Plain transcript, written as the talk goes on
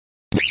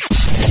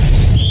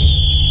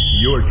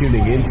You're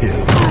tuning into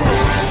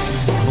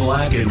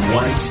Black and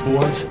White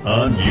Sports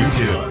on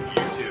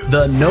YouTube.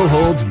 The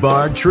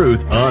no-holds-barred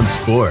truth on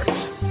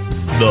sports.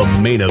 The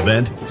main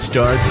event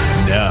starts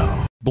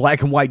now.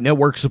 Black and White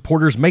Network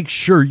supporters, make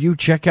sure you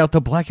check out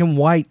the Black and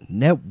White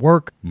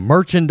Network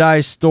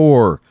merchandise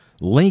store.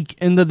 Link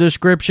in the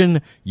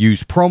description.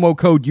 Use promo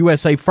code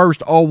USA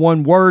First, all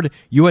one word.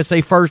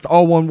 USA First,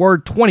 all one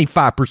word.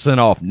 25%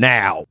 off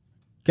now.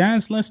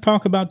 Guys, let's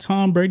talk about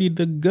Tom Brady,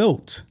 the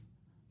GOAT.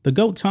 The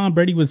GOAT Tom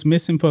Brady was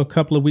missing for a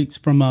couple of weeks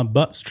from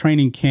Bucs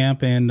training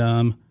camp, and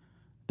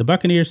the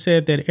Buccaneers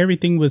said that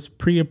everything was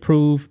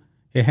pre-approved.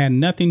 It had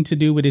nothing to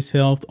do with his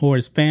health or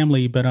his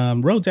family, but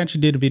Rhodes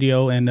actually did a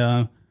video,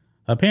 and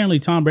apparently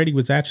Tom Brady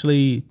was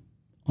actually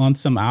on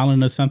some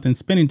island or something,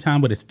 spending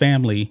time with his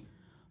family.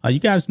 You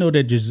guys know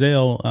that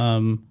Gisele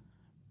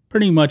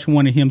pretty much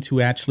wanted him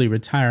to actually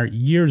retire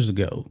years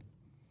ago.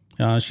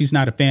 She's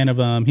not a fan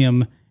of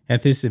him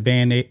at this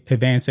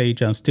advanced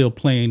age, still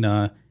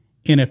playing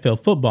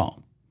NFL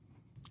football.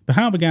 But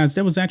however, guys,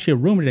 there was actually a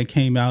rumor that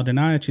came out, and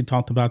I actually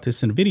talked about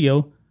this in a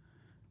video.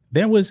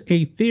 There was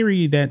a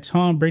theory that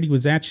Tom Brady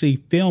was actually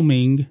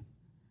filming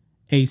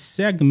a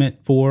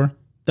segment for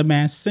The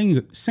Masked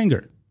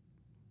Singer.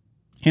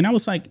 And I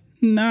was like,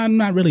 nah, I'm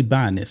not really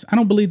buying this. I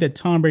don't believe that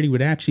Tom Brady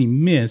would actually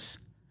miss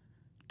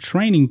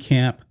training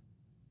camp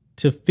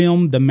to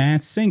film The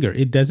Masked Singer.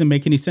 It doesn't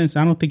make any sense.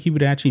 I don't think he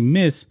would actually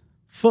miss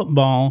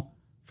football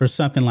for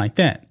something like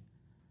that.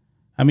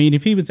 I mean,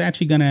 if he was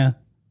actually going to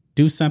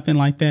do something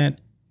like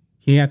that,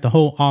 he had the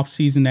whole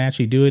offseason to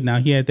actually do it. Now,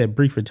 he had that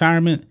brief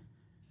retirement,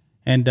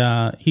 and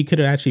he could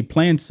have actually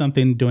planned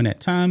something during that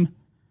time.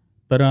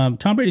 But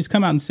Tom Brady's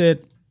come out and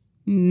said,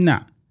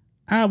 nah,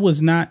 I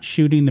was not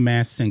shooting The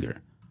Masked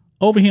Singer.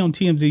 Over here on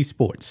TMZ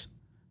Sports,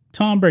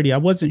 Tom Brady, I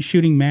wasn't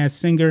shooting Masked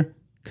Singer.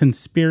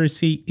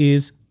 Conspiracy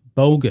is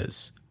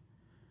bogus.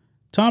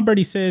 Tom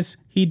Brady says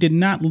he did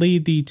not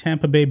leave the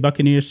Tampa Bay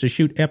Buccaneers to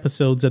shoot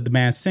episodes of The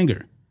Masked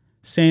Singer,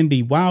 saying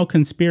the wild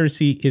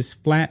conspiracy is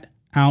flat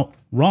out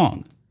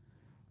wrong.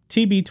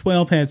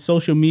 TB12 had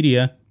social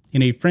media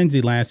in a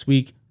frenzy last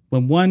week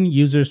when one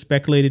user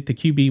speculated the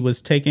QB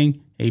was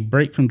taking a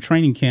break from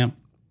training camp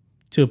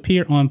to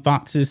appear on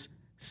Fox's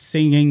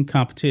singing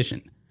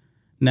competition.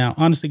 Now,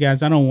 honestly,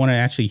 guys, I don't want to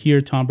actually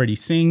hear Tom Brady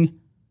sing.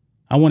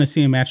 I want to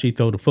see him actually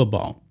throw the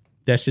football.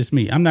 That's just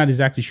me. I'm not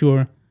exactly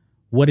sure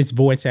what his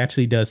voice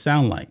actually does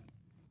sound like.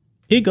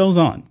 It goes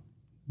on.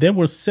 There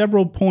were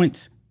several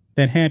points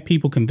that had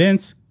people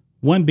convinced,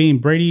 one being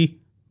Brady's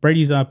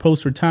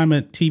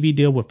post-retirement TV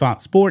deal with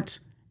Fox Sports,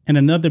 and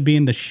another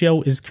being the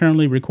show is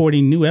currently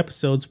recording new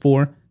episodes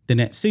for the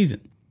next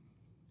season.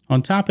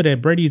 On top of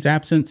that, Brady's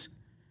absence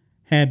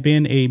had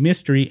been a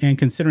mystery, and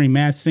considering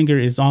Masked Singer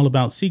is all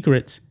about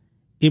secrets,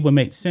 it would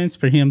make sense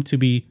for him to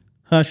be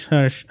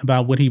hush-hush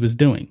about what he was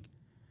doing.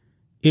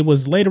 It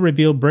was later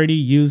revealed Brady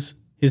used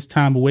his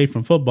time away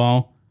from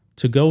football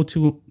to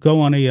go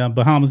on a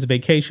Bahamas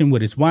vacation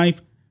with his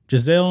wife,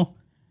 Gisele,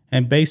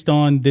 and based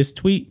on this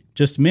tweet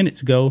just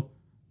minutes ago,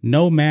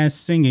 no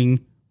masked singing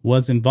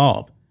was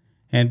involved.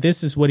 And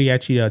this is what he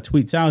actually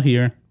tweets out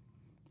here.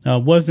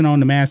 Wasn't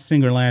on The Masked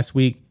Singer last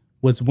week,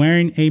 was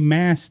wearing a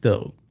mask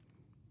though.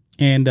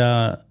 And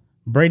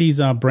Brady's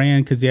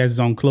brand, because he has his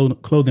own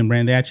clothing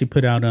brand, they actually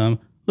put out a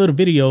little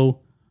video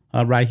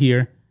right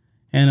here.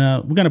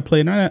 And we're going to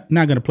play, not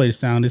going to play the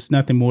sound. It's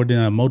nothing more than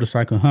a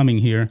motorcycle humming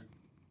here.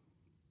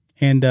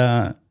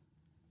 And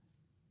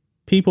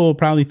people are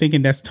probably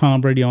thinking that's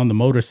Tom Brady on the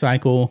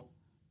motorcycle.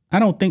 I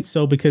don't think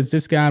so, because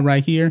this guy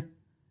right here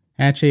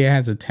actually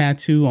has a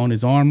tattoo on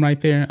his arm right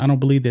there. I don't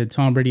believe that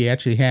Tom Brady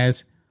actually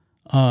has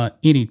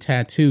any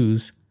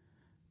tattoos.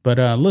 But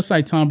looks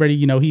like Tom Brady,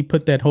 he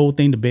put that whole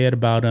thing to bed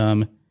about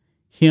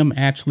him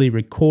actually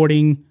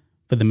recording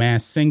for The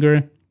Masked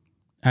Singer.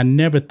 I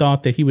never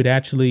thought that he would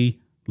actually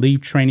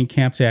leave training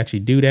camp to actually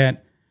do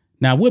that.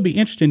 Now, it would be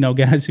interesting, though,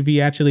 guys, if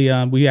he actually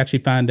we actually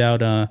find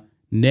out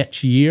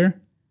next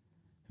year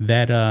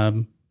that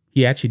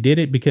he actually did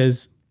it,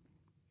 because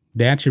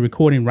they're actually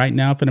recording right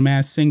now for The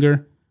Masked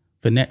Singer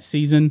for next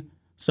season.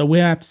 So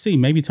we'll have to see.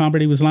 Maybe Tom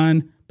Brady was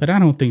lying, but I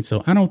don't think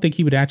so. I don't think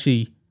he would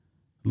actually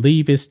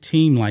leave his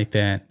team like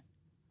that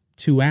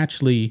to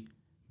actually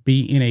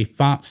be in a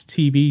Fox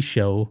TV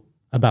show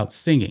about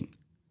singing.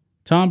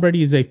 Tom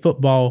Brady is a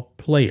football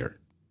player.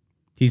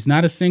 He's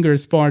not a singer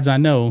as far as I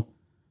know,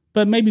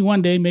 but maybe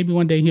one day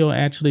he'll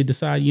actually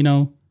decide,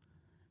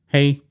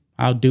 hey,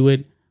 I'll do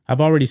it.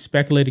 I've already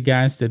speculated,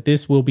 guys, that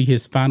this will be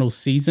his final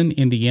season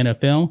in the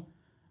NFL.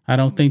 I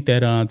don't think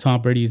that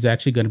Tom Brady is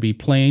actually going to be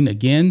playing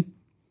again.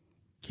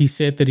 He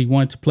said that he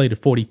wanted to play to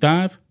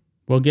 45.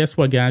 Well, guess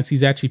what, guys?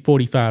 He's actually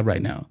 45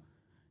 right now.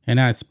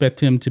 And I expect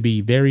him to be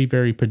very,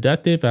 very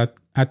productive.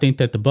 I think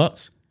that the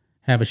Bucs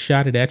have a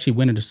shot at actually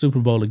winning the Super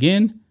Bowl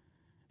again.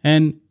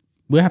 And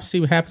we'll have to see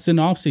what happens in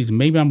the offseason.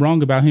 Maybe I'm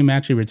wrong about him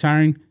actually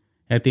retiring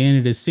at the end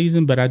of this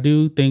season, but I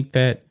do think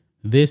that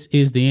this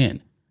is the end.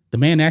 The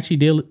man actually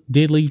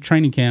did leave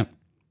training camp.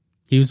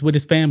 He was with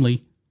his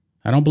family.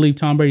 I don't believe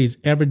Tom Brady's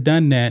ever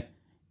done that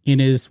in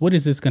his, what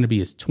is this going to be,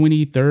 his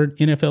 23rd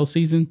NFL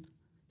season?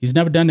 He's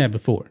never done that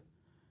before.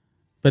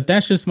 But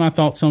that's just my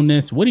thoughts on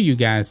this. What do you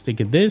guys think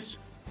of this?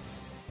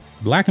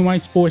 Black and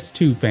White Sports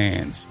 2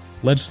 fans,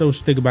 let us know what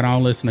you think about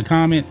all this in the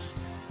comments.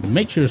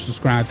 Make sure to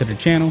subscribe to the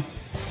channel,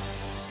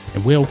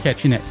 and we'll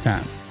catch you next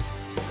time.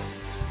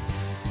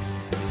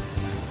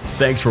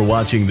 Thanks for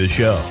watching the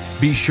show.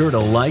 Be sure to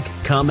like,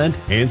 comment,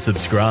 and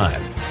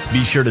subscribe.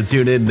 Be sure to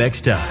tune in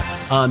next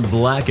time on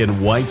Black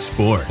and White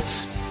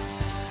Sports.